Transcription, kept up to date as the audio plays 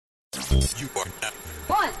You are now.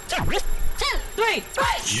 1, 2, 3, 4.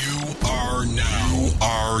 You are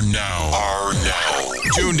now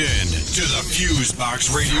tuned in to the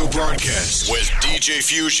FuseBox radio broadcast with DJ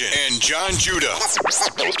Fusion and John Judah.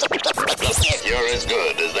 You're as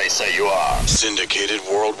good as they say you are. Syndicated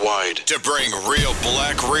worldwide to bring real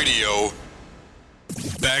black radio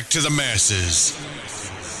back to the masses.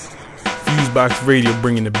 FuseBox Radio,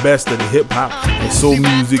 bringing the best of the hip-hop and soul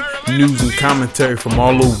music, news and commentary from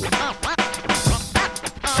all over.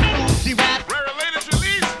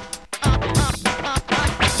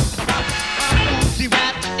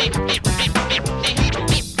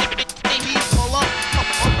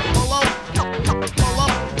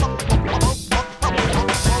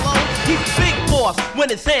 When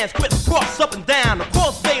his hands crisscross up and down, the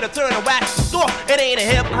crossfader turn and wax the store. It ain't a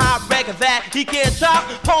hip hop record that he can't chop.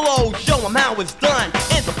 Polo, show him how it's done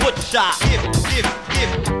in the butcher shop.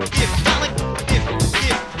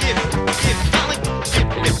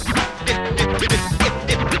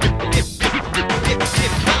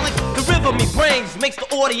 The rhythm he brings makes the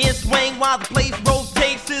audience swing while the place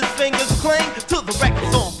rotates. His fingers cling to the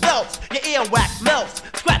records on belts. Your earwax melts,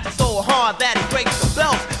 scratches so hard that it breaks the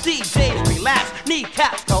belts. DJs relapse,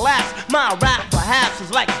 kneecaps collapse. My rap perhaps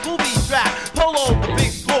is like a booby trap. Polo the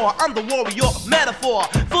big score, I'm the warrior of metaphor.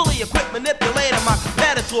 Fully equipped manipulating my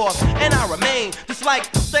competitors. And I remain just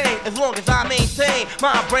like the same as long as I maintain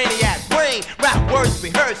my brainiac brain. Rap words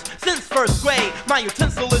rehearsed since first grade. My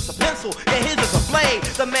utensil is a pencil and his is a blade.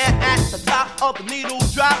 The man at the top of the needle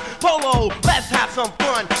drop. Polo, let's have some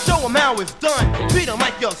fun. Show him how it's done. Treat him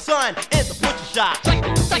like your son in the butcher shop.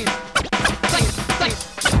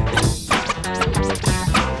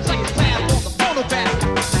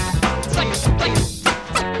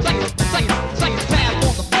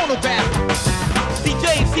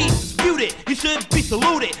 You should be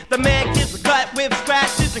saluted. The man gets a cut with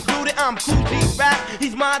scratches included. I'm Kool Rap,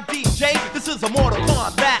 he's my DJ. This is a Mortal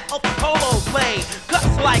Kombat of the Polo blade. Cuts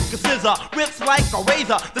like a scissor, rips like a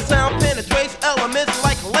razor. The sound penetrates elements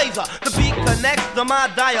like a laser. The beat connects to my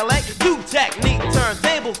dialect. Two technique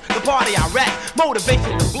turntables, the party I wreck.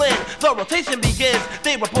 Motivation to blend, the rotation begins.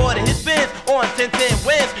 They reported his spins on 10-10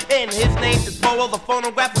 wins. And his name is Polo, the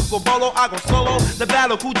phonograph is Bolo. I go solo, the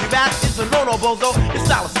battle Kool Rap is a no-no bozo. His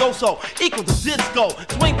style is so-so, equal to disco.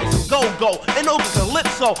 Swing is go-go, and over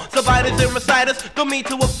calypso. Survivors and reciters don't mean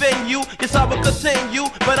to offend you. Yes, I will continue,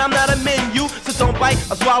 but I'm not a menu. So don't bite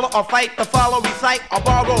or swallow or fight or follow, recite or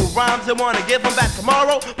borrow rhymes and wanna give them back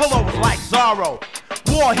tomorrow. Polo is like Zorro,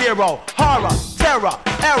 war hero, horror, terror,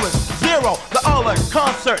 errors, zero. The other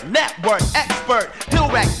concert network expert. He'll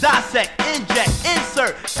wreck, dissect, inject,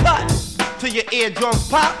 insert, cut to your eardrums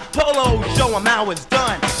pop. Polo, show him how it's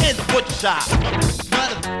done in the butcher shop.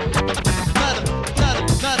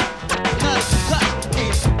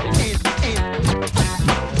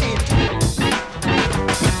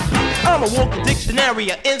 I'm a walking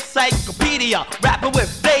dictionary, an encyclopedia, rapping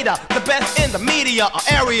with data, the best in the media or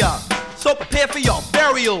area. So prepare for your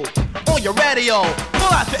burial on your radio.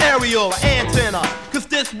 Pull out your aerial antenna, cause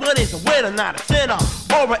this one is a winner, not a sinner,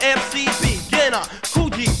 or an MC beginner. Kool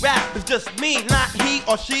Rap is just me, not he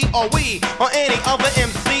or she or we or any other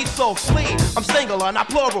MC. So flee, I'm singular, not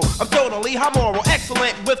plural. I'm totally moral,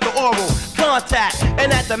 excellent with the oral contact,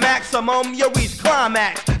 and at the maximum you reach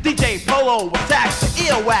climax. DJ Polo attacks the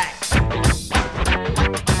earwax.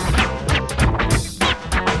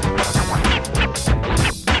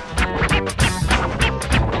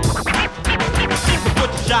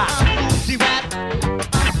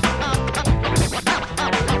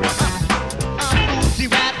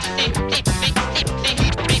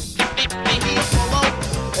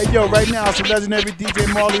 Hey yo, right now it's the legendary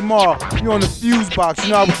DJ Marley Marl. You on the FuseBox, you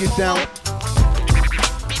know how we get down.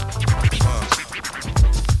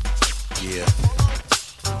 Yeah.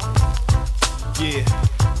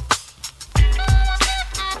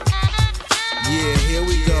 Yeah, here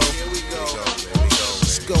we go.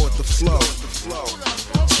 Let's go with the flow.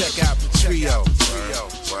 Check out the trio.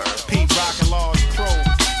 Pete Rock and Large Pro,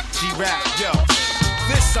 G-Rap, yo.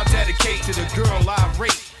 This I dedicate to the girl I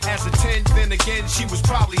rate. As a 10, then again, she was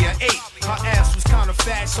probably an 8. Her ass was kinda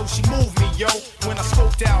fat, so she moved me, yo. When I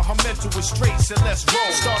scoped out, her mental was straight, said let's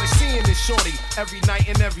roll. Started seeing this shorty every night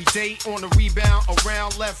and every day. On the rebound,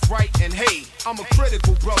 around, left, right, and hey, I'm a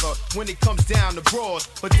critical brother when it comes down to bras.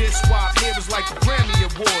 But this swap here was like the Grammy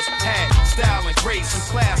Awards. Had style and grace and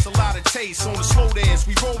class, a lot of taste. On the slow dance,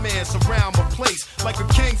 we romance around my place. Like a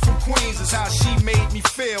king from Queens is how she made me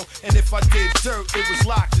feel. And if I did dirt, it was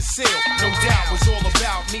locked and sealed. No doubt was all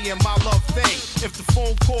about me and my love thing. If the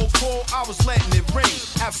phone call, I was letting it ring.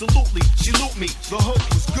 Absolutely, she looped me, the hook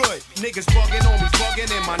was good. Niggas bugging on me, bugging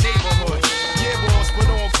in my neighborhood.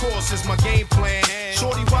 yours is my game plan.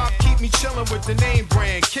 Shorty Wop keep me chillin' with the name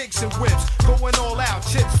brand. Kicks and whips, going all out,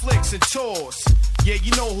 chips, flicks, and tours. Yeah,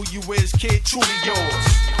 you know who you is, kid, truly yours.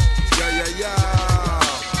 Yo.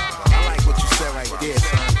 I like what you said right there,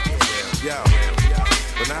 son. Yo.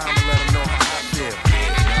 But now I'm gonna let them know how I feel. You know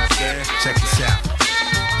what I'm saying? Check this out.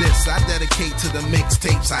 This I dedicate to the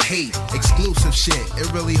mixtapes I hate. Exclusive shit,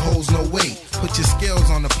 it really holds no weight. Put your skills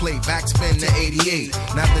on the plate, backspin to 88.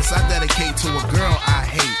 Now this I dedicate to a girl I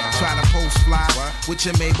hate. Try to post fly with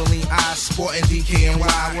your Maybelline eyes, sporting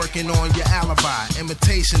DKNY, working on your alibi.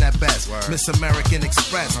 Imitation at best. Miss American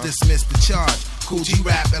Express, dismiss the charge. Kool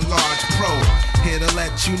G-Rap and Large Pro. Here to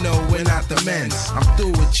let you know we're not the men's. I'm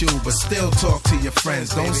through with you, but still talk to your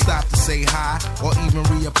friends. Don't stop to say hi or even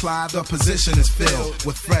reapply. The position is filled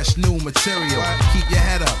with fresh new material. Keep your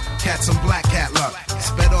head up, catch some black cat luck.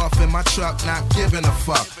 Sped off in my truck, not giving a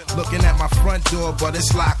fuck. Looking at my front door, but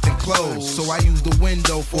it's locked and closed. So I use the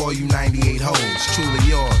window for all you 98 hoes. Truly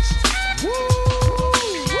yours. Woo!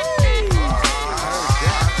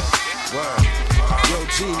 Word. Yo,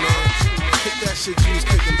 G, man. Hit that shit you was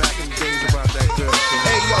kicking back in the days about that girl.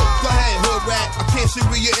 Hey yo, go ahead, hood rat. I can't see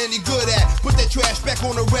where you're any good at. Put that trash back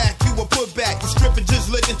on the rack, you a put back. You stripping, just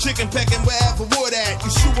licking, chicken pecking, wherever wood at. You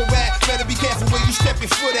super rat, better be careful where you step your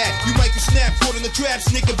foot at. You might get snapped, caught in the trap,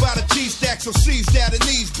 sneaking by the cheese stack, so seize that and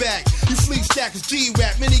knees back. You flea stackers,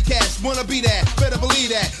 G-Rap, mini cash, wanna be that, better believe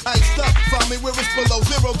that. I ain't stuck, find me where it's below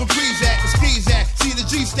 0 degrees at, the skis at. See the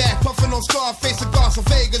G-stack, puffing on Scarface, cigars of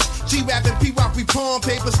Vegas. G-Rap and P-Rock, we pawn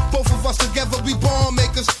papers. Both of us together, we bomb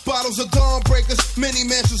makers. Bottles of dawn breakers, many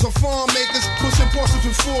mansions of farm makers. Pushing Porsches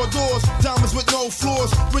with 4 doors, diamonds with no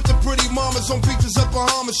floors. With the pretty mamas on beaches up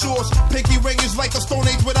Bahama shores. Pinky ringers like a Stone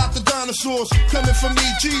Age without the dinosaurs. Coming from me,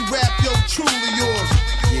 G-Rap, yo, truly yours.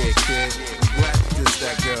 Yeah, kid, glad you dissed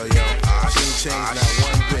that girl, yo. She ain't changed not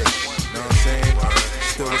one bit. Know what I'm saying?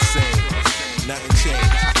 Still the same. Nothing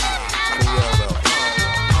changed. For real though.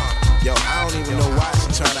 Yo, I don't even know why she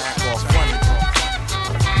trying to act all funny.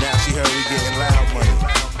 Now she heard we getting loud money.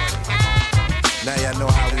 Now y'all know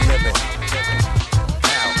how we living.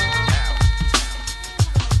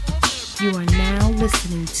 You are now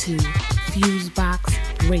listening to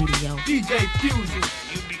FuseBox Radio. DJ Fusion.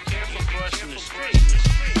 You be careful crossing the street.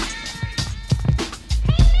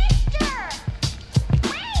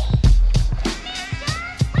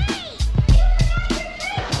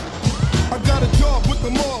 I got a job with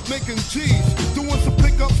the mob making cheese. Doing some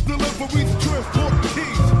pickups, deliveries, transport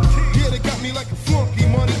keys. Yeah, they got me like a flunky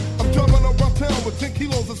money. I'm driving around town with 10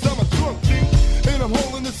 kilos inside my trunk, G. And I'm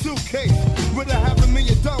holding a suitcase with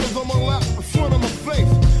 $500,000 on my lap in front of my face.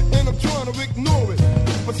 And I'm trying to ignore it.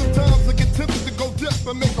 But sometimes I get tempted to go deaf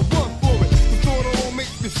and make a run for it. The thought alone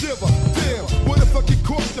makes me shiver. Damn, what if I get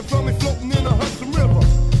caught and found me floating in a Hudson River?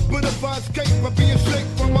 But if I escape, I'd be ashamed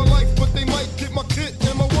from my life. But they might get my kid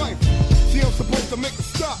and my wife. See, I'm supposed to make a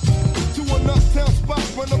stop to a knockdown spot,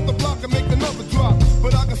 run up the block and make another drop.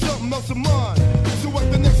 But I got something else in mind. So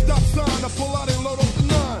at the next stop sign, I pull out and load up the 9.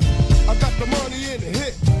 I got the money in the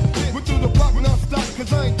hit. Went through the block and I stopped,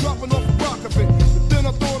 cause I ain't dropping off a rock of it. Then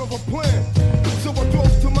I thought of a plan. So I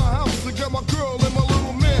drove to my house to get my girl and my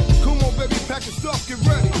little man. Come on, baby, pack your stuff, get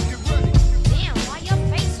ready. Damn, why your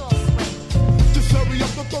face all sweaty? Just hurry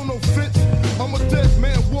up, don't throw no fits. I'm a dead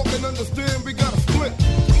man walking, understand we gotta split.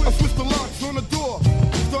 I switched the locks on the door.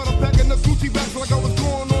 Started packing the Gucci bags like I was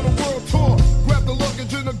going on a world tour. Grab the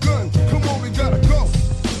luggage and a gun. Come on, we gotta go.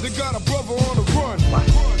 They got a brother on the run. What?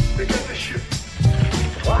 They got the ship.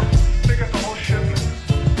 What? They got the whole shipment.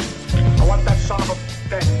 I want that son of a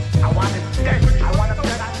dead. I want it dead. I want him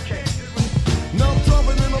dead. I don't care. Now I'm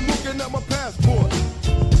driving and I'm looking at my passport.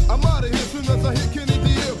 I'm out of here soon as I hit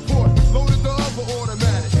Kennedy Airport. Loaded the other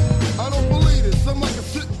automatic. I don't believe this. I'm like a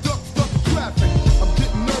shit duck stuck in traffic. I'm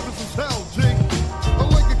getting nervous as hell, G. I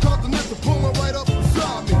like a continental pulling right up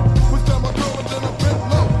beside me. Push down my girl and then I bent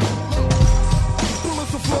low.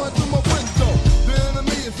 Bullets are flying through my window. The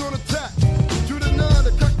enemy is on attack. Shoot a 9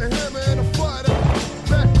 to cock the hammer and I fire that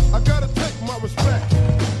back. I gotta take my respect.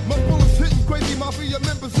 My bullets hitting crazy mafia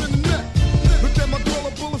members in the neck. But then my girl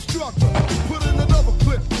a bullet struck her. Put in another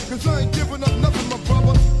clip. Cause I ain't giving up nothing, my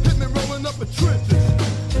brother. Hit me rolling up the trenches.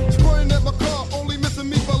 Spraying at my car, only missing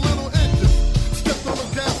me by little inches. Stepped on the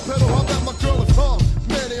gas pedal, I got my girl is harm.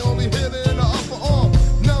 Man, they only hit her in the upper arm.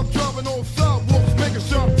 Now I'm driving on sidewalks, making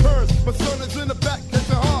sharp turns. My son is in the back,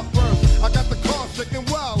 catching heartburns. I got the car shaking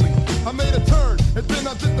wildly. I made a turn, and then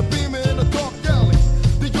I did the beamer in a dark alley.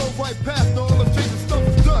 They drove right past, all the chasing stuff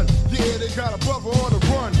is done. Yeah, they got a brother on the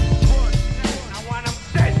run. I want him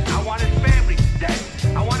dead. I want his family dead.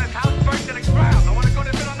 I want his house burned to the ground. I want to go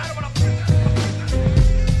to bed on that.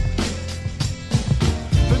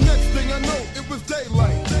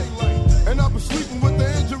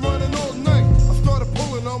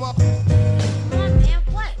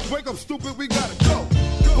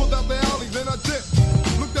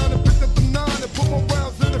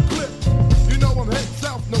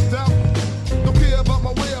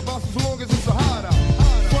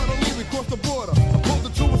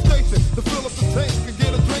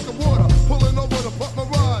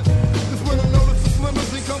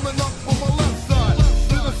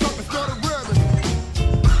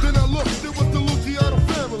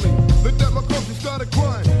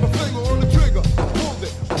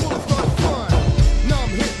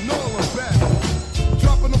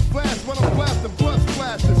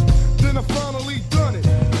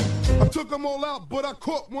 I'm all out, but I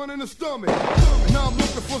caught one in the stomach. Now I'm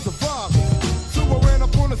looking for survivors. So I ran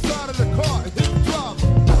up on the side of the car and hit the driver.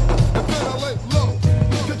 And then I laid low.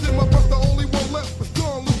 Cause in my breath, the only one left was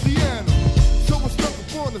gone, Louisiana. So I stuck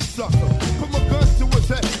upon the sucker. Put my gun to his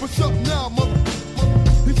head. What's up now, mother?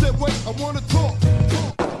 He said, wait, I wanna talk.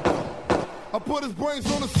 I put his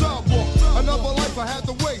brains on the sidewalk. Another life I had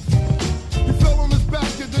to waste. He fell on his back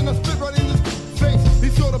and then I spit right in his face. He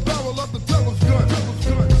saw the barrel of the devil's gun.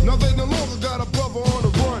 Now they no longer got a brother on the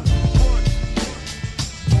run.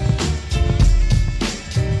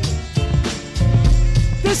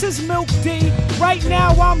 This is Milk D. Right now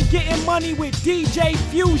I'm getting money with DJ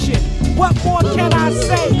Fusion. What more can I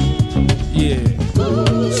say? Yeah.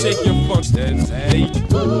 Shake your functions, hey.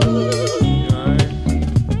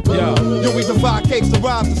 Yo, we divide cakes to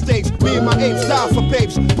rise the stakes. Me and my apes die for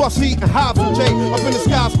papes. Bust heat and hide from Jake. Up in the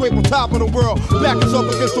skyscraper on top of the world. Back is up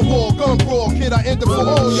against the wall. Gun brawl. Kid, I end it for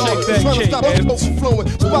all y'all. Trying to stop us from flowing.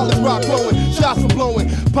 Spotless rock glowing. Shots from blowing.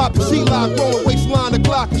 Poppy C-line growing. Waistline the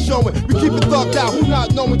Glock is showing. We keep it thugged out. Who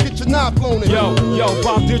not knowing? Get your knob blown in. Yo,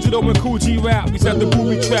 Bob Digital and Kool rap. We set the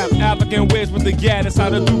booby trap. African ways with the gat. That's how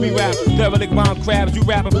the doobie rap. Derelict rhyme crabs. You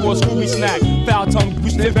rapping for a Scooby snack. Foul tongue.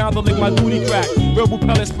 We stay bound to lick my booty crack. Verbal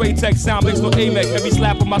pellet spray tech sound mixed with Amex. Heavy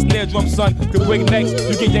slap on my snare drum, son. Could break necks.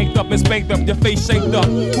 You get yanked up and spanked up. Your face shaped up.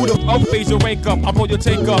 Who the fuck face your rank up? I roll your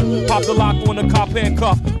take up. Pop the lock on the cop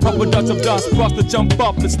handcuff. Pump a Dutch of dust. Bust to jump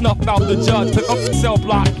up and snuff out the judge. Pick up the cell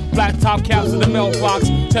block. Black top caps in the mailbox.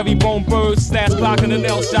 Terry bone birds. Stash clock in the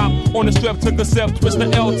nail shop. On the strip, took a sip. Twist the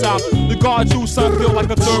L top. The guard you, son, feel like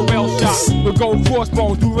a third rail shot. The gold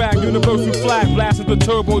crossbone. Do-rag. Universal flag. Blasted the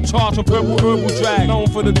turbo charge from purple herbal drag. Known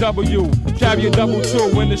for the W. Carry a double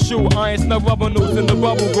true in the shoe. Iron snub rubber notes in the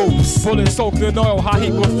bubble goose. Bullet soaked in oil. High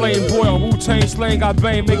heat with flame boil. Wu-Tang slang got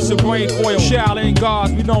bang. Makes your brain coil. Shaolin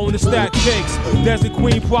guards. We known to stack cakes. Desert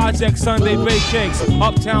Queen Project. Sunday bake cakes.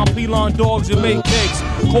 Uptown Pelon dogs and make cakes.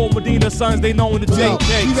 Cold Medina sons. They known to take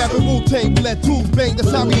cakes. We rapping Wu-Tang. We let tools bang.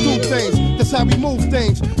 That's how we do things. That's how we move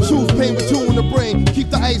things. Shoes pain with two in the brain. Keep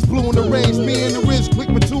the ice blue in the range. Me and the wrist quick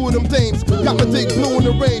with two of them dames. Got my dick blue in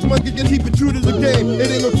the range. Monkey can keep it true to the game. It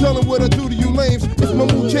ain't no telling what I do to you lames. If my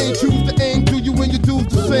mood change, choose to aim. Do you and your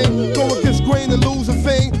dudes the same? Go against grain and lose a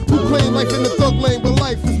fame. Who claim life in the thug lane, but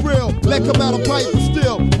life is real. Let come out a pipe, but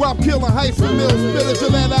still. Rob, kill, and heist from mills. Spill a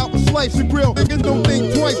Gillette out with slice and grill. Niggas don't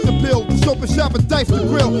think twice to pill. Just open shop and dice the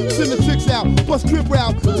grill. Send the chicks out. Bust crib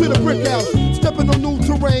route to the brick house. Stepping on new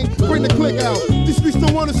terrain. Bring the click out. These streets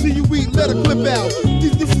don't wanna see you eat. Let a clip out.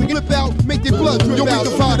 These slip out. Make their blood drip out. Yo, we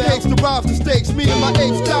divide cakes to rise the stakes. Me and my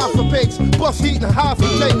apes die for pakes. Bust heat and high for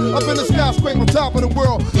Jake. Up in the skyscraper on top of the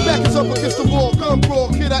world. Back is up against the wall. Gun brawl.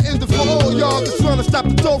 Kid, I end it for all y'all that's trying to stop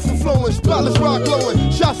the dough from flowing. Spotless rock glowing.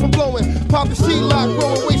 Shots from blowing. Poppy C-lock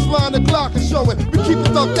growing. Waistline the Glock is showing. We keep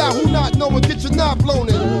it thugged out. Who not knowing? Get your knob blown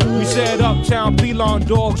in. We said Uptown Pelon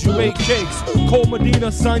dogs. You make cakes. Cold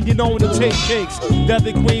Medina son. You know to take cakes.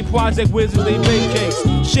 Desert Queen Project wizards. They make cakes.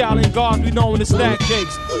 Shaolin guards. We know to stack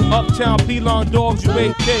cakes. Uptown Pelon dogs. You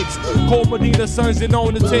make cakes. Cold Medina sons. They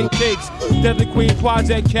know to take cakes. Desert Queen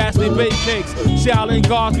Project cast. They bake cakes. Shaolin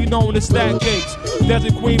guards. We know to stack cakes.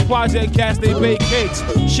 Desert Queen Project cast. They bake cakes.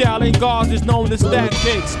 Shaolin guards is known to stack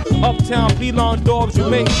cakes. Uptown Pelon dogs. You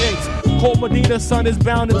make cakes. Cold Medina son is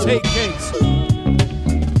bound to take cakes.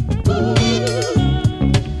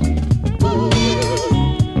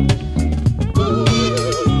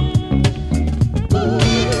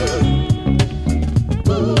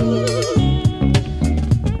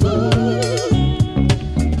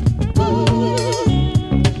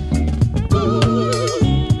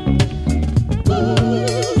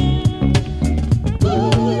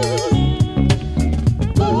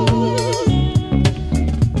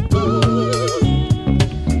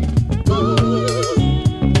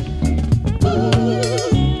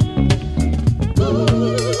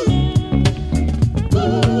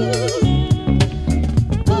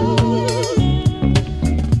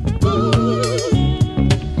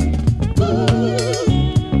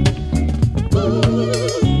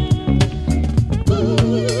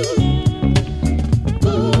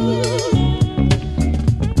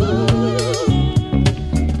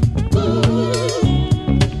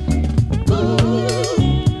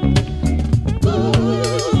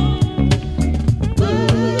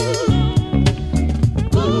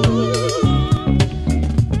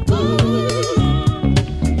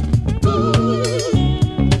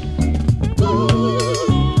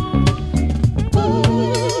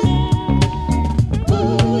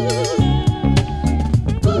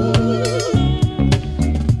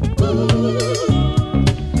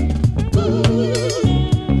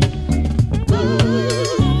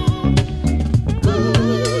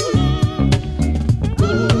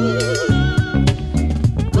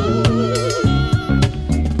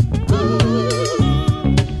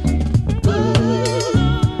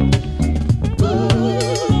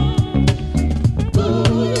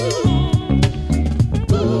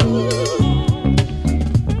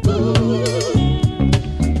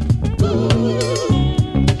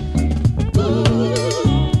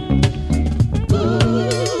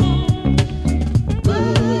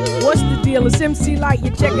 Yo, it's MC Light.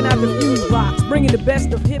 You're checking out the FuseBox, bringing the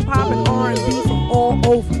best of hip hop and R&B from all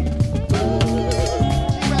over.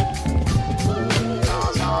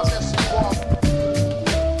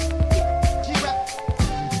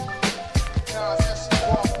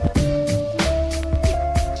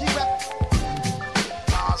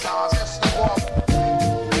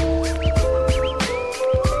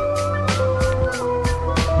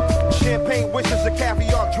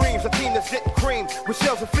 With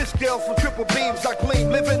shells and fish scales from triple beams, I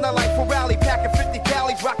gleam. Living a life for rally, packing 50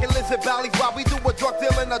 galleys, rocking lizard valleys while we do a drug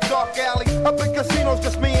deal in a dark alley. Up in casinos,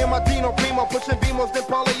 just me and my Dino Primo, pushing Beamos, then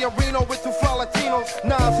Polyareno with two Florentinos.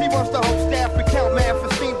 Nas, he runs the whole staff. We count man for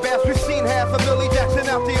steam baths. We've seen half of Billy Jackson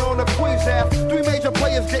out there on the Queens half. 3 major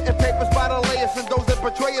players getting papers by the layers, and those that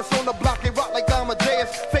betray us on the block, they rock like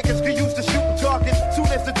Amadeus. Fakers get used to shooting targets. Soon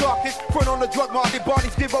as the darkest, front on the drug market,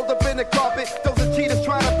 bodies get rolled up in the carpet. Those are cheaters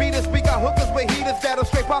trying to beat us. We got hookers with heaters that'll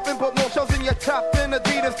straight pop and put more shells in your top than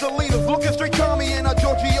Adidas. The leaders looking straight Tommy and our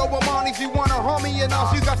Giorgio Armani's. You wanna harm me and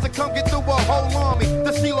us, you got to come get through a whole army.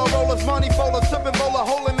 The CeeLo rollers, money folders, sipping bowler,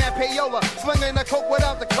 holding that payola, slinging the coke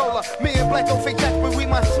without the cola. Me and Black don't fake that, but we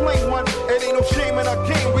might sling one. It ain't no shame in our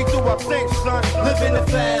game, we do our thing, son. Living a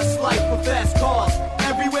fast life with fast cars.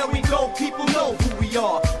 Everywhere we go, people know who we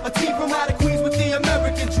are. A team from out of Queens with the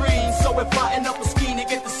American dream. So we're plotting up a scheme to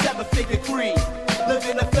get the 7-figure cream.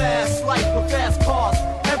 Living a fast life with fast cars.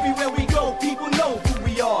 Everywhere we go, people know who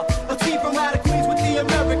we are. A team from out of Queens with the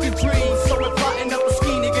American dream. So we're plotting up a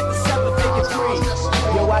scheme to get the 7-figure cream.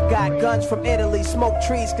 Yo, I got guns from Italy, smoke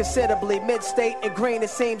trees considerably. Mid-state and green, it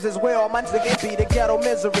seems as well. My niggas be the ghetto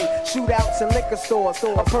misery. Shootouts and liquor stores.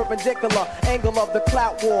 A perpendicular angle of the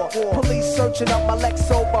clout war. Police searching up my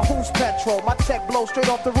Lexo, but who's petrol? My tech blow straight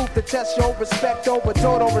off the roof to test your respect over.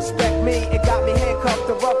 Don't respect me, it got me handcuffed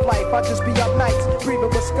to rough life. I just be up nights, breathing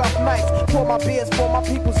with scuff nights. Pour my beers for my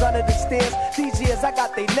peoples under the stairs. These years I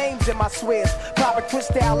got their names in my swears. Poppin'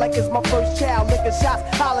 crystal like it's my first child. Licking shots,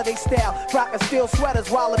 holiday style. Rockin' steel sweaters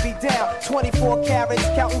while it be down. 24 carats,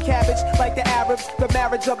 counting cabbage like the Arabs. The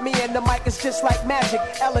marriage of me and the mic is just like magic.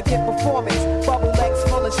 Elegant performance, bubble legs,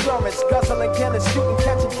 full insurance. Guzzling Guinness, shooting,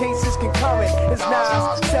 catching cases concurrent. It's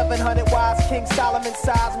Nas, 700 wise, King Solomon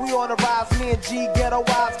size. We on the rise, me and G, ghetto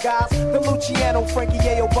wise guys. The Luciano, Frankie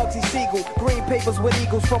Yayo, Bugsy Siegel. Green papers with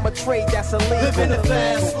eagles from a trade that's illegal. Living a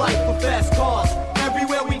fast life with fast cars.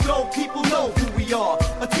 Everywhere we go, people know who we are.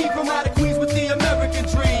 A team from out of Queens with the American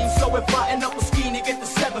dream. So we're plotting up a scheme to get the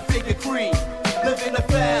 7-figure cream. Living a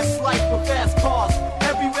fast life with fast cars.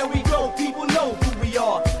 Everywhere we go, people know who we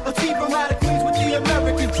are. A team from out of Queens with the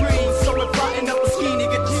American dream. So we're plotting up a scheme to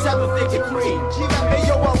get the 7-figure cream. Hey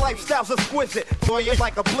yo, our lifestyle's exquisite. Boy, it's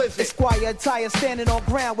like a blizzard. Esquire attire standing on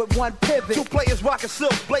ground with one pivot. 2 players rocking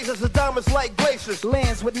silk, blazers and diamonds like glaciers.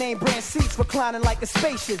 Lands with name brand seats reclining like a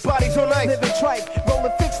spacious. Bodies on ice, living tripe,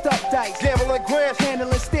 rolling fixed up dice. Gambling grants,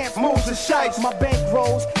 handling stamps, moves and shites. My bank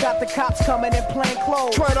rolls, got the cops coming in plain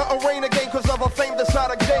clothes. Trying to arraign the game cause of a fame, that's how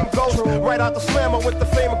the game goes. Right out the slammer with the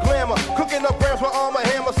fame and glamour. Cooking up brands with armor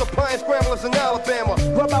hammer, supplying scramblers in Alabama.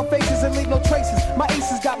 Rub out faces and leave no traces. My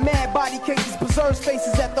aces got mad body cases, preserves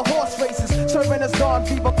faces at the horse races. Serving us Don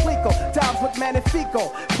Viva Clico, dimes with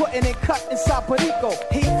Magnifico. Putting in cut inside Perico.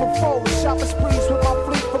 Heat for foes, shopping sprees with my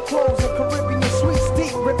fleet for clothes. And Caribbean sweets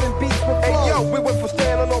deep, ripping beats with flows. Hey yo, we went from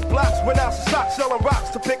standing on blocks, went out to socks, selling rocks,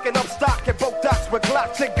 to picking up stock at both docks with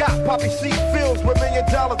Glocks and got poppy seed fields with $1 million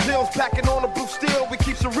deals, packing on the blue steel. We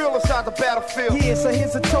keep some real inside the battlefield. Yeah, so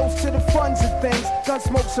here's a toast to the funds and things. Gun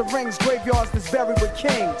smokes and rings, graveyards that's buried with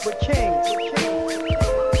kings.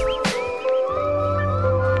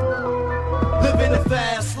 Living a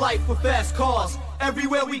fast life with fast cars.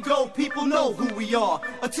 Everywhere we go, people know who we are.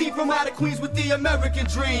 A team from out of Queens with the American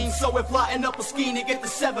dream. So we're plotting up a scheme to get the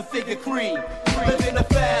 7-figure cream. Living a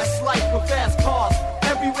fast life with fast cars.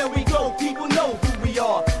 Everywhere we go, people know who we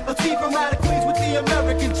are. A team from out of Queens with the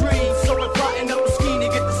American dream. So we're plotting up a scheme to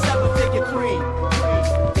get the 7-figure cream.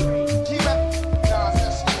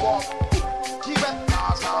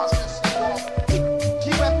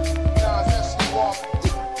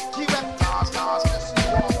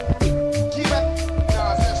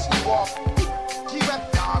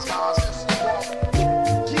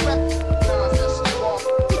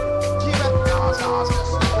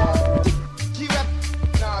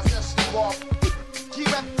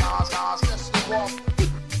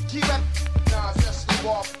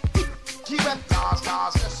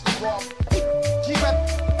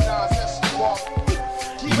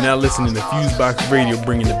 You're now listening to FuseBox Radio,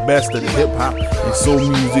 bringing the best of the hip hop and soul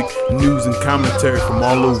music, news, and commentary from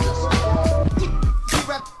all over.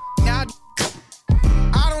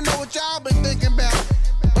 I don't know what y'all been thinking about,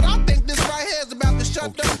 but I think this right here is about to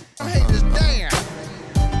shut the haters down.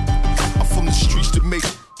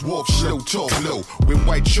 talk low, with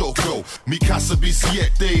white chalk go. Mi casa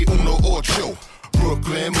bisiete, uno ocho.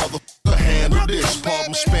 Brooklyn, motherfucker, handle this.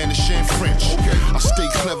 Pardon Spanish and French. Okay. I stay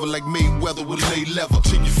clever like Mayweather with lay leather.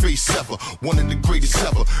 Till your face ever, one of the greatest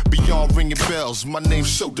ever. Beyond ringing bells, my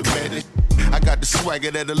name's so demanding. I got the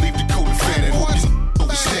swagger that'll leave the coat offended. Hope you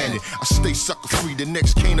understand it. I stay sucker free. The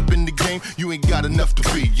next cane up in the game, you ain't got enough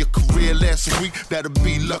to be. Your career lasts a week, that'll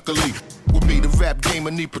be luckily. With me, the rap game, I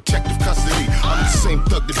need protective custody. I'm the same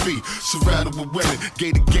thug to be, surrounded with women.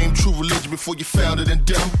 Gave the game true religion before you found it in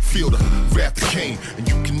them. Feel the wrath that came, and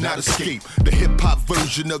you cannot escape. The hip-hop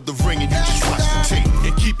version of the ring, and you just watch the tape.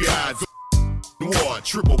 And keep your eyes noir,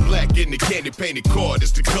 triple black in the candy painted card.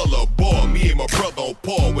 It's the color of ball. Me and my brother on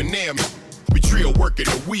par when them we trio working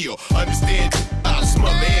the wheel. Understand? I'll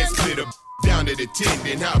smother and split a down to the 10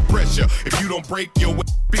 and high pressure. If you don't break your way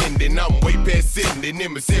bending, I'm way past sitting. And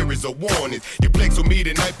emissaries are warnings. You flex with me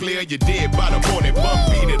tonight, player, you're dead by the morning.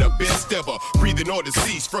 Bump beat the best ever. Breathing all the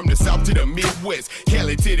seas from the south to the Midwest.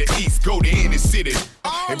 Cali to the east, go to any city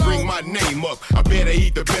and bring my name up. I better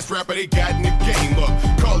eat the best rapper they got in the game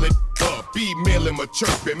up. Call it up, email him a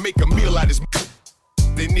chirp and make a meal out of his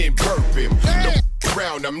and then burp him. No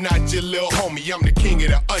around, I'm not your little homie, I'm the king of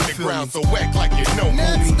the underground, so act like you know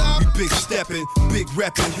me. We big steppin', big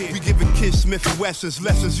reppin'. We giving kids Smith and Wessons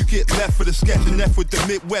lessons. You get left for the sketchin', F with the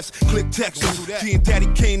Midwest, click Texans. G and Daddy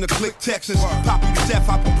came to click Texans. Poppy to death,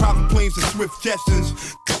 hop on private planes and swift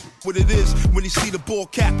Jetsons. What it is when you see the ball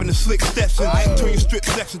cap and the slick Stetson. Turn your strip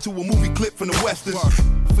section to a movie clip from the Westerns.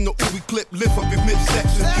 From the Ubi clip, lift up your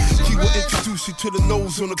midsection. She will introduce you to the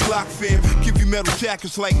nose on the Glock fam. Give you metal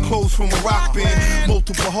jackets like clothes from a rock band.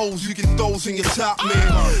 Multiple holes, you get those in your top, man.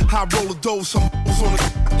 High roller dose, some holes on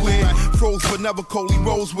the plan. Froze but never Coley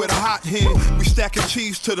rolls with a hot hand. We stacking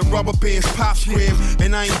cheese to the rubber bands, pop scram.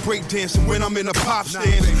 And I ain't breakdancing when I'm in a pop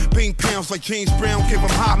stance. Bang pounds like James Brown, give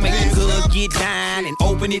them hot Make man. it good, get down and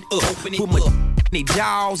open it up. Put my in they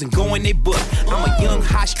jaws and go in they butt. I'm a young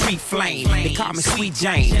hot street flame. They call me Sweet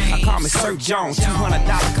Jane. I call me Sir Jones.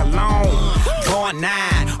 $200 cologne. Born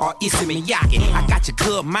 9 or Issey Miyake. I got your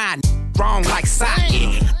good mind. Strong like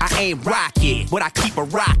socket. I ain't rocket, but I keep a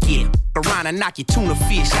rocket. Around and knock your tuna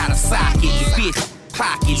fish out of socket. You bitch.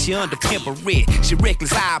 Pocket, she under pimpery. She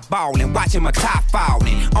reckless eyeballing, watching my top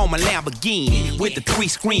falling. On my Lamborghini with the 3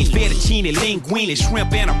 screens, fettuccine, linguine,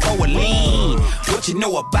 shrimp, and a Pauline. What you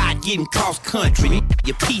know about getting cross country?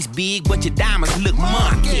 Your piece big, but your diamonds look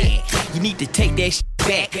monkey. You need to take that shit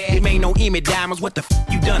back. Them ain't no Emmy diamonds. What the f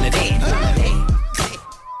you done to that?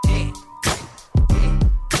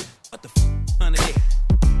 What the f done to that?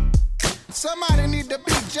 Somebody need to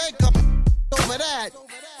beat Jacob over that.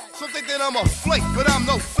 Some think that I'm a flake, but I'm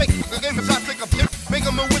no fake. The game is I take a dip, make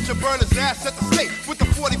him a witcher, burn his ass at the stake. With the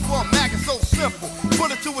 44 mag, it's so simple.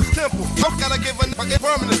 Put it to his temple. I'm gotta give a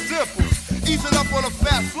permanent dimples. Easing up on a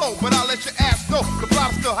fast flow, but I'll let your ass know. The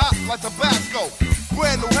block's still hot like Tabasco.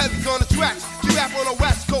 Brand new heavies on the tracks. G-rap on the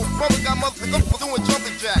west coast. Mama got motherfuckers doing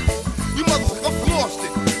jumping jacks. You motherfuckers lost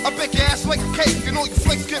it. I bake your ass like a cake and all your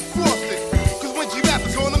flakes get frosted. Cause when G-rap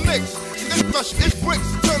is on the mix, it's bricks,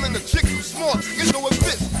 turning the chicks from small. You know it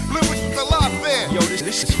fits. Lyrics with the live band. Yo,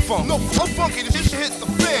 this is fun. No, I'm funky. This shit hit the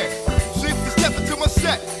fan. So if you step into my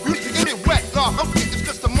set, you need to get it wet. Nah, I'm it's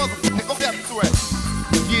just a motherfucking death threat.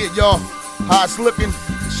 Yeah, y'all. Hot slippin'.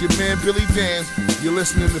 It's your man Billy Danz. You're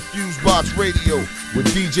listening to FuseBox Radio with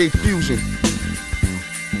DJ Fusion.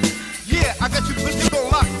 Yeah, I got you twisted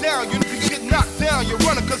on lockdown. You need to get knocked down. You're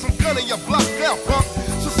running cause I'm gunning your block down, punk.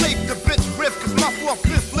 So save the bitch riff, cause my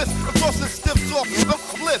 4/5 list across this stiff talk is up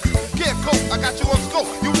bliss. Can't cope, I got you on scope.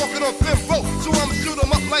 You walking on thin rope, so I'ma shoot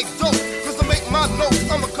 'em up like dope. Cause to make my notes,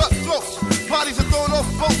 I'ma cut throats. Bodies are thrown off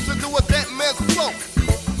boats to do a dead man's float.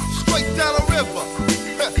 Straight down a river,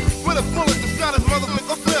 with a bullet inside his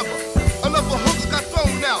motherfucking liver. Another hooker got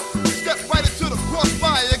thrown out. Step right into the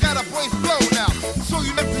crossfire, you got a brains blown out. So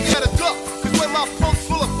you never get a duck, cause when my punk's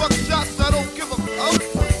full of buckshots, I don't give a fuck.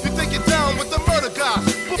 You take it down with the murder guys.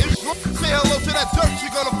 Say hello to that dirt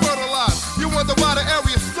you're gonna fertilize. You wonder why the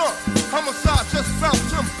area stunk. Homicide just found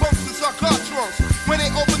 10 bunks inside car trunks. When they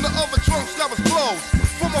opened the other trunks, that was closed.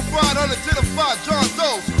 From a fried, unidentified John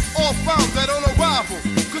Doe's. All found dead on arrival.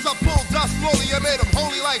 Cause I pulled out slowly and made them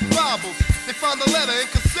holy like Bibles. They found the letter in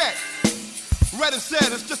cassette. Read and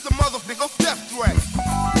said it's just a motherfucking death threat.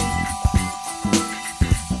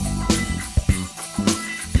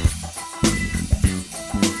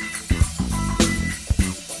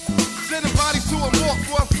 Sending bodies to a morgue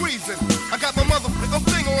for a freezing. I got my motherfucking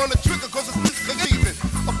finger on the trigger cause it's leaving.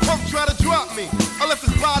 A punk try to drop me. I left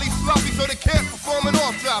his body sloppy so they can't perform an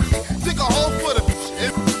autopsy. Dig a hole for the bitch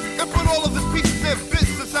and put all of his pieces in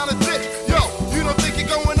bits inside a ditch. Yo, you don't think you're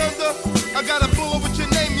going under?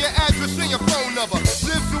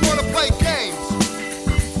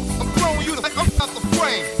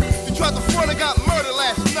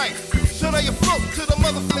 night. So they afloat to the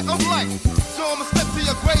motherfucking light. So I'ma step to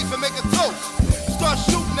your grave and make a toast. Start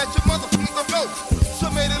shooting at your motherfucking ghost. So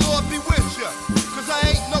may the Lord be with ya. Cause I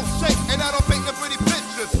ain't no saint and I don't paint no pretty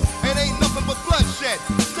pictures. And ain't nothing but bloodshed.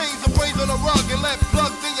 Stains of brains on the rug and left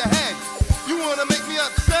plugs in your head. You wanna make me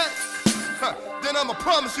upset? Huh, then I'ma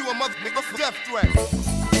promise you a motherfucking death threat.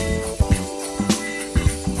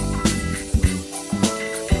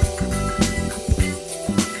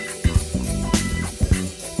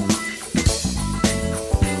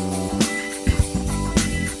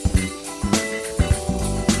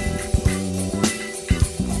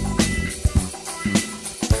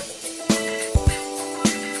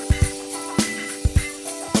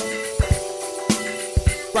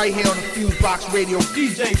 Right here on the FuseBox Radio,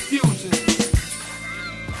 DJ Fusion.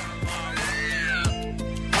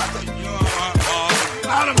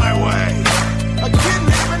 Out of my way. A kid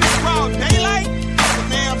living in broad daylight? That's a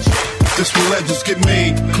damn shame. This where legends get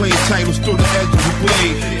made. Clean titles through the edge of the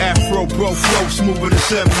blade. Afro bro flow smoother than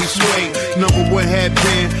 70s suede. Number one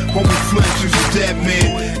headband. Homie Flinch is a dead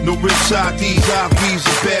man. No rich shot, these IVs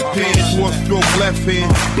are bad pants. One stroke left hand.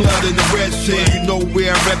 Blood in the red sand. You know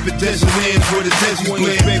where I rep it. Desert lands where the Desi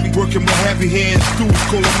blend. Baby working with heavy hands. Dudes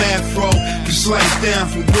call them afro. Can slice down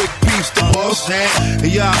from Rick Peace to us.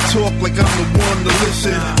 And y'all talk like I'm the one to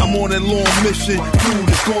listen. I'm on that long mission. Dude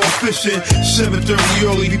is going fishing. 7:30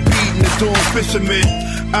 early, he beating the dawn fisherman.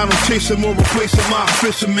 I don't chase him or replace him, my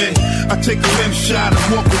fisherman. I take a rim shot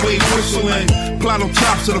and walk away whistling. Plot on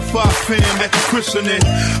tops of the 5 fam at the christening.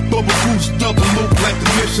 Bubble goose double loop like the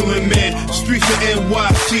Michelin man. Streets of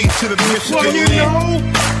NYC to the Michigan Well, you land.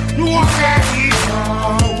 know, you already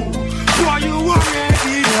know. Well, you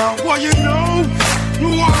already know. Well, you know, you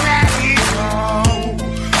already know.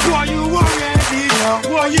 Well, you already know.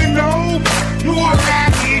 Well, you know, you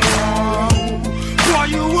already know. Well,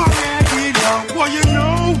 you already know. Well, you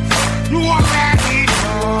know, you already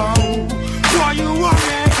know. Well, you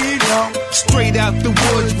already know. Straight out the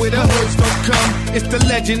woods where the hoods don't come. It's the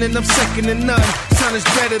legend and I'm second to none. Son is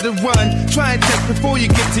better to run. Try and test before you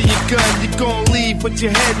get to your gun. You're gonna leave, put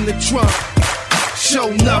your head in the trunk. Show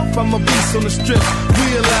enough, I'm a beast on the strip.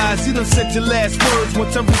 Realize you done said your last words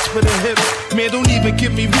once I reach for the hip. Man, don't even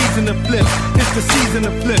give me reason to flip. It's the season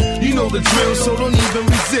to flip. You know the drill, so don't even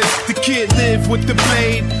resist. The kid live with the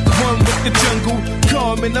blade, one with the jungle.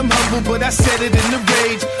 Calm and I'm humble, but I said it in the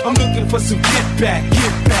rage. I'm looking for some get back,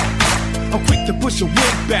 get back. I'm quick to push a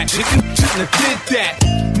wig back. Shouldn't have did that.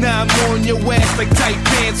 Now I'm on your ass like tight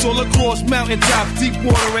pants all across mountaintops, deep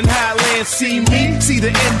water and highlands. See me, see the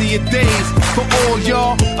end of your days. For all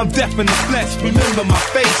y'all, I'm deaf in the flesh. Remember my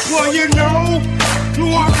face. Well, you know, you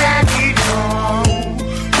already know.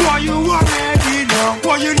 Well, you already know.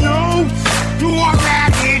 Well, you know, you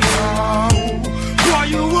already know. Well,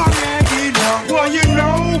 you already know. Well, you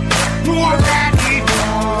know, you already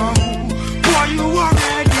know. Well, you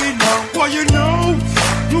already know. Well, you know,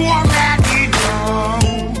 you already know.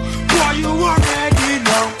 Well, you already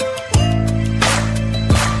know.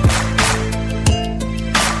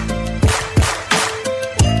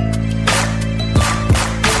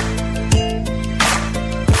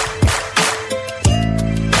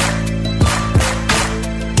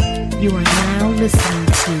 You are now listening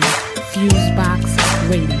to FuseBox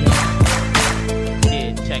Radio.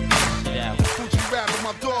 Yeah, check this shit out. Gucci rap with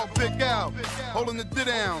my dog Big Al. Holding the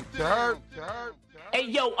down. You heard? Hey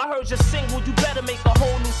yo, I heard your single, you better make a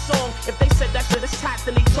whole new song. If they said that shit is hot,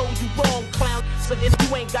 then they told you wrong, clown. So if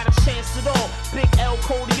you ain't got a chance at all, Big L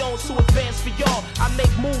Codeon to advance for y'all. I make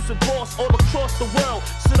moves with boss all across the world,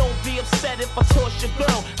 so don't be upset if I toss your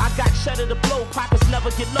girl. I got cheddar to blow, pockets never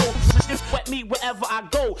get low. Just wet me wherever I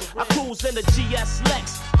go. I cruise in the GS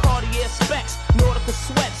Lex, Cartier specs, Nautica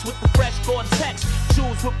sweats with the fresh Gore-Tex,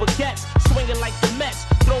 shoes with baguettes, swinging like the Mets,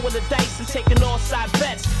 throwing the dice and taking all side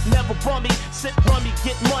bets. Never bummy, sit rummy,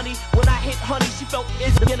 get money. When I hit honey, she felt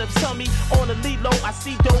it in her tummy. On the Lilo, I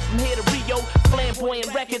see dope from here to Rio.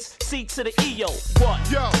 Flamboyant records, C to the EO. What?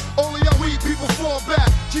 Yo, only our weed people fall back.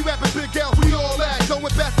 G-rapping Big L's, we all at. Going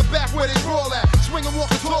back to back where they brawl at. Swinging,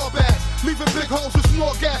 walking tall backs. Leaving big holes with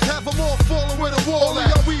small gas. Have them all falling where the wall at.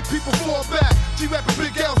 Only our weed people fall back. G-rapping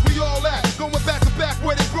Big L's, we all at. Going back to back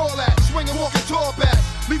where they brawl at. Swinging, walking tall backs.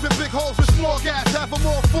 Leaving big holes with small gas. Have them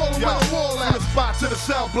all falling where the wall at. From the spot to the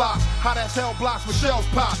cell blocks. Hot as hell blocks with shells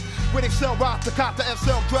pop. Where they sell rock, the cop, the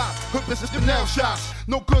SL drop. Hook business, the nail shops.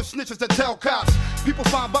 No good snitches that tell cops. People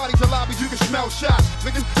find bodies in lobbies, you can smell shots.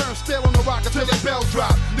 Niggas turn stale on the rock until they bell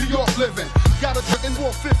drop. New York living. got a and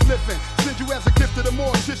more fifth living. Send you as a gift to the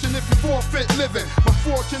mortician if you forfeit living. My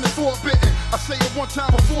fortune is forbidden. I say it one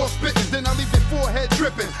time before spitting, then I leave your forehead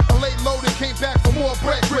dripping. I laid low and came back for more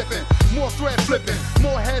bread gripping, more thread flipping,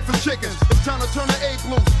 more head for chickens. It's time to turn the egg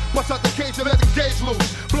loose. Bust out the cage and let the gauge loose.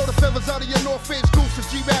 Blow the feathers out of your North Face goose. And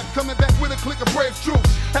G-Rap coming back with a click of brave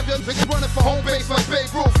troops. Have your niggas running for home base like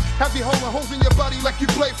Babe Ruth. Have you holding holes in your body like you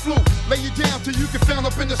play flute. Lay you down till you get found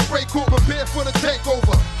up in the spray cool. Prepare for the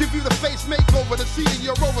takeover. Give you the face makeover. The seat in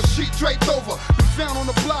your rover sheet draped over. You found on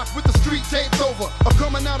the block with the street taped over. I'm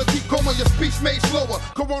coming out of deep coma, your speech made slower.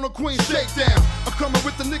 Corona Queen shakedown. I'm coming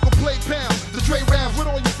with the nickel plate pounds. The Dre rounds with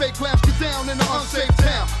all you fake clowns. Get down in the unsafe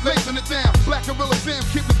town. Lacing it down. Black Gorilla fam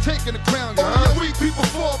keep me taking the crown. Oh yeah, weak people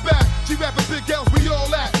fall back. G-rapping big gals we all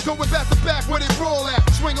at. Going back to back where they roll at.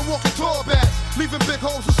 Swinging walking tall bats. Leaving big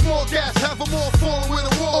holes with small gas. Have them all falling where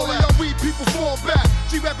the wall at. Yeah, weak people fall back.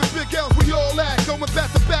 G-rapping big gals we all at. Going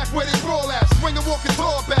back to back where they roll at. Swinging walking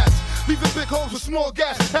tall bats. Leaving big holes with small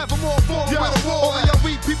gas. Have them all falling where the wall at. Yeah,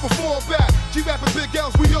 weak people fall back. G-rapping big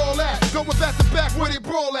gals we all at. Going back to back where they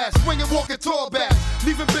brawl at. Swinging walking tall bats.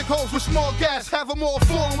 Leaving big holes with small gas. Have them all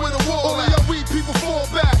falling where the wall at. Yeah, weak people fall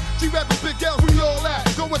back. G-rapping big gals we all at.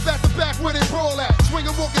 Going back to back where they brawl at.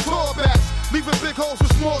 Swinging walking tall bats. Leaving big holes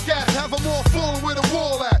with small gas. Have them all falling where the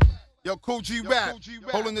wall at. Yo, Kool G-Rap,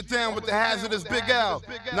 holding it down with the hazardous Big L.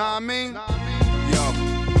 Nah, I mean? Yo,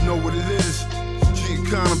 you know what it is.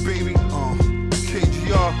 G-Econo, baby.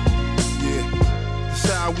 KGR. Yeah, that's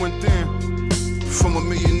how I went down. From a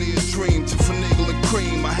millionaire dream to finagling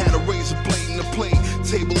cream. I had a razor blade in the plate,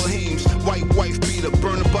 table of Hames. White wife beater,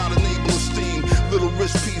 burning by the navel of steam. Little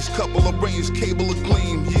wrist piece, couple of rings, cable of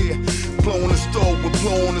gleam. Yeah, blowing the stove, we're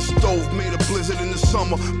blowing the stove. Made a blizzard in the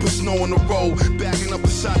summer, put snow on the road. Bagging up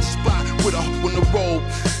beside the spot with a hook on the road.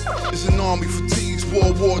 It's an army fatigues,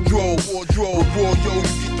 wardrobe. Raw yo, you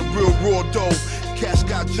get the real raw dough. Cats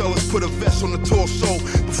got jealous, put a vest on the torso.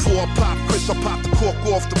 Before I pop Chris, I pop the cork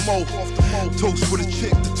off the mo. Toast with a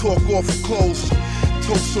chick to talk off her clothes.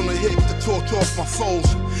 Toast on the hip to torch off my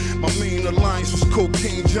foes. My main alliance was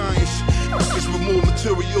cocaine giants. It's with more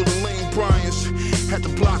material than Lane Bryant's. Had the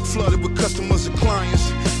block flooded with customers and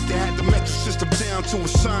clients. They had the metric system down to a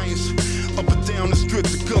science. Up and down the strip,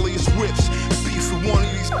 the gulliest whips. Beef with one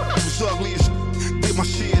of these was ugly as did my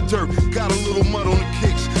share of dirt, got a little mud on the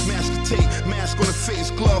kicks. Mask of tape, mask on the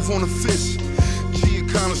face, glove on the fist.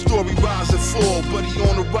 G-Econo story rise and fall, but he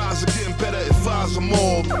on the rise again, better advise them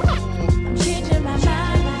all. I'm changing my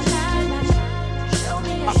mind, show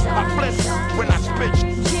me a sign. I flex when I spit.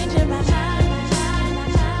 Changing my mind,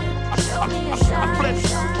 show me a sign. I flex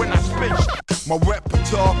when I spit. My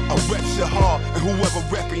repertoire, I reps it hard. And whoever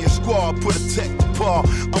reppin' your squad, put a tech to par.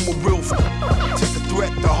 I'm a real take a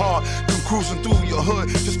threat to heart. Come cruising through your hood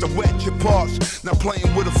just to wet your parts. Now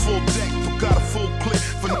playing with a full deck, but got a full clip.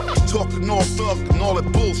 For niggas talking all thug and all that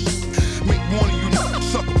bullshit. Make one of you niggas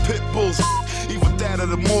sucker pit bulls. Either that or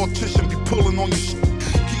the mortician be pulling on your shit.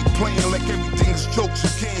 Keep playing like everything's jokes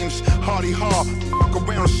and games. Hardy hard, fuck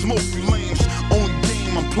around and smoke you lames. Only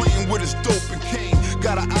game I'm playing with is dope and cane.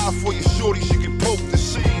 Got an eye for your shorty, she can poke the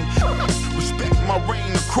same. Respect my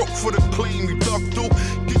reign, the crook for the claim. You duck through,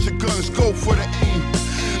 get your guns, go for the aim.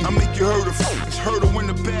 I make you hurt it's hurt in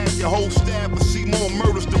the bag. Your whole stab, but see more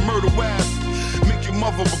murders than murder wab. Make your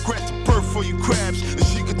mother regret the birth for you crabs. And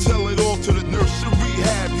she can tell it all to the nurse in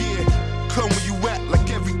rehab, yeah. Come where you at like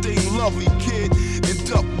everything lovely, kid. End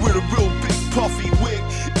up with a real big puffy wig.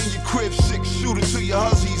 In your crib, 6-shooter to your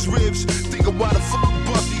hussy's ribs. Think of why the fuck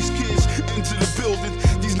bust these kids into the building.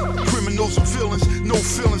 These criminals and villains, no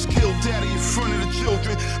feelings. Kill daddy in front of the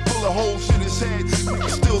children. Bullet holes in his head, nigga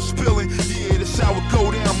still spilling. Yeah, that's how it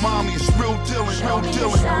go down, mommy. It's real dealing, real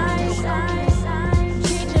dealing.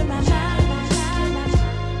 Changing my mind,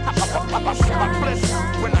 I flex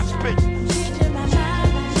when I spit. changing my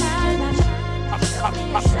mind,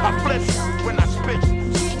 I flex when I spit.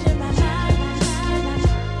 changing my mind,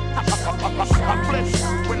 I flex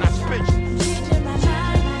when I spit. changing my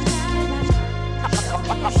mind.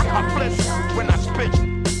 I flex when I spit.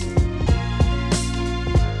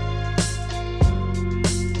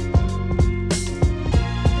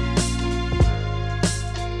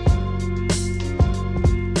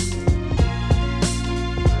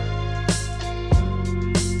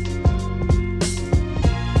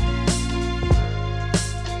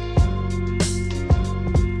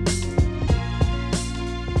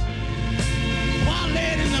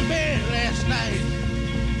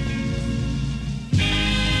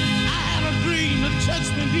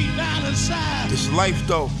 This life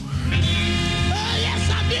though. Yes,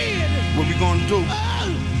 I did. What we gonna do?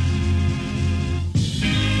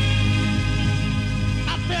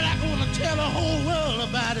 I felt like I want to tell the whole world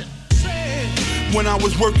about it. When I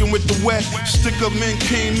was working with the wet, stick-up men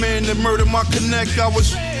came in and murdered my connect. I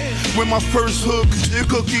was with my first hook,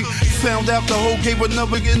 cookie. Found out the hoe gave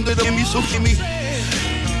another into the me, so give me.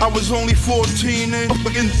 I was only 14 and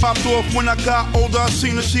getting popped off. When I got older, I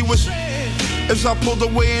seen her, she was. As I pulled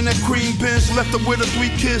away in that cream Benz, left her with her 3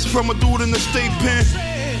 kids from a dude in the state pen.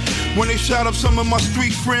 When they shot up some of my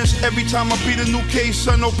street friends, every time I beat a new case,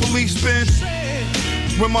 I know police been.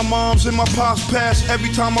 When my moms and my pops passed,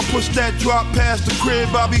 every time I push that drop past the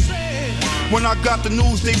crib, Bobby. When I got the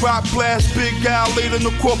news, they rock blast. Big guy laid in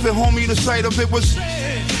the coffin, homie, the sight of it was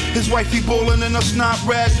his wifey bowling in a snot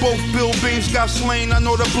rag. Both Bill Beans got slain, I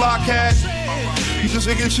know the block had. You just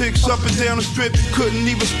picking chicks up and down the strip. Couldn't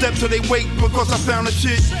even step till they wake because I found the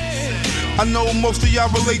shit. I know most of y'all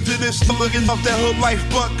relate to this. Looking off that hood life,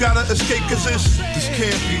 but gotta escape cause this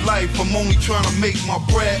can't be life. I'm only trying to make my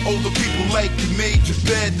bread. Older people like you made your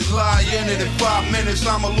bed to lie in it. In 5 minutes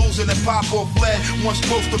I'ma lose it and pop off flat. One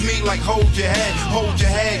supposed to me like hold your head.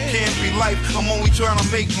 Can't be life. I'm only trying to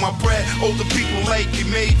make my bread. Older people like you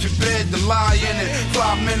made your bed to lie in it.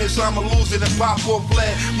 5 minutes I'ma lose it and pop off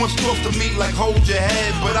flat. One supposed to me like hold your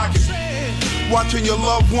head, but I can. Watching your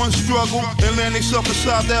loved ones struggle and land themselves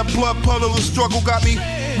inside that blood puddle of struggle got me.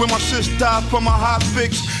 When my sis died from a hot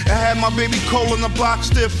fix, I had my baby Kool in the box,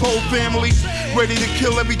 stiff whole family, ready to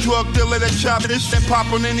kill every drug dealer that chop this and pop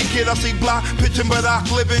on any kid I see block, pitching but I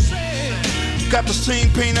living. Got the same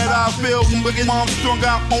pain that I feel. Look at mom strung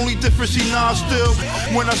out, only difference she not still.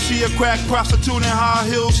 When I see a crack prostitute in high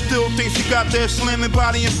heels, still think she got that slamming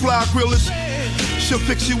body and fly grillers. She'll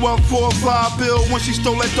fix you up for a 5 bill. When she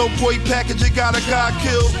stole that dope boy package, it got a guy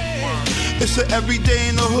killed. It's a everyday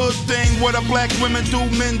in the hood thing. What a black women do,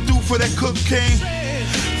 men do for that cocaine.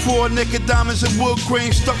 4 naked diamonds and wood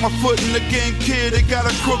grain. Stuck my foot in the game, kid, they got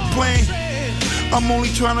a crook plane. I'm only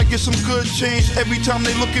trying to get some good change. Every time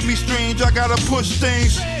they look at me strange, I gotta push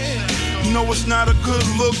things. No, it's not a good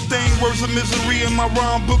look thing. Words of misery in my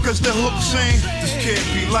rhyme book as the hook sing. This can't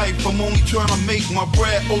be life, I'm only trying to make my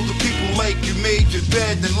bread. Older people like you made your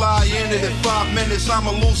bed, then lie in it. In 5 minutes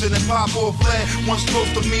I'ma lose it and pop off flat. One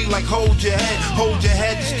supposed to me like hold your head,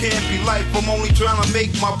 this can't be life, I'm only trying to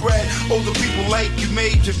make my bread. Older people like you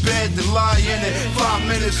made your bed, then lie in it. 5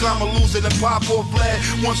 minutes I'ma lose it and pop off flat.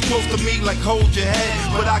 One supposed to me like hold your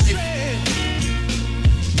head, but I can.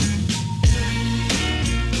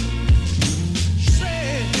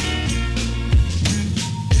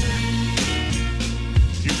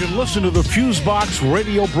 You can listen to the FuseBox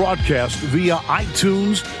radio broadcast via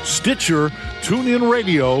iTunes, Stitcher, TuneIn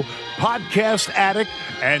Radio, Podcast Addict,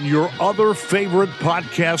 and your other favorite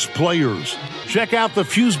podcast players. Check out the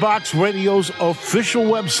FuseBox Radio's official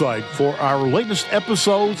website for our latest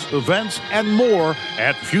episodes, events, and more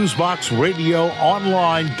at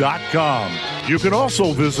FuseBoxRadioOnline.com. You can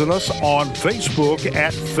also visit us on Facebook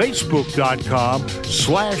at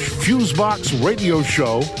Facebook.com/FuseBox Radio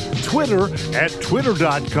Show, Twitter at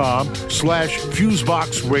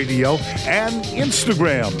Twitter.com/FuseBox Radio, and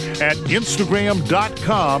Instagram at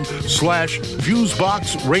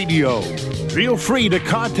Instagram.com/FuseBox Radio. Feel free to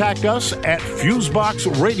contact us at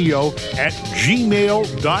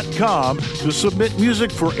FuseBoxRadio@gmail.com to submit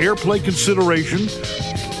music for airplay consideration,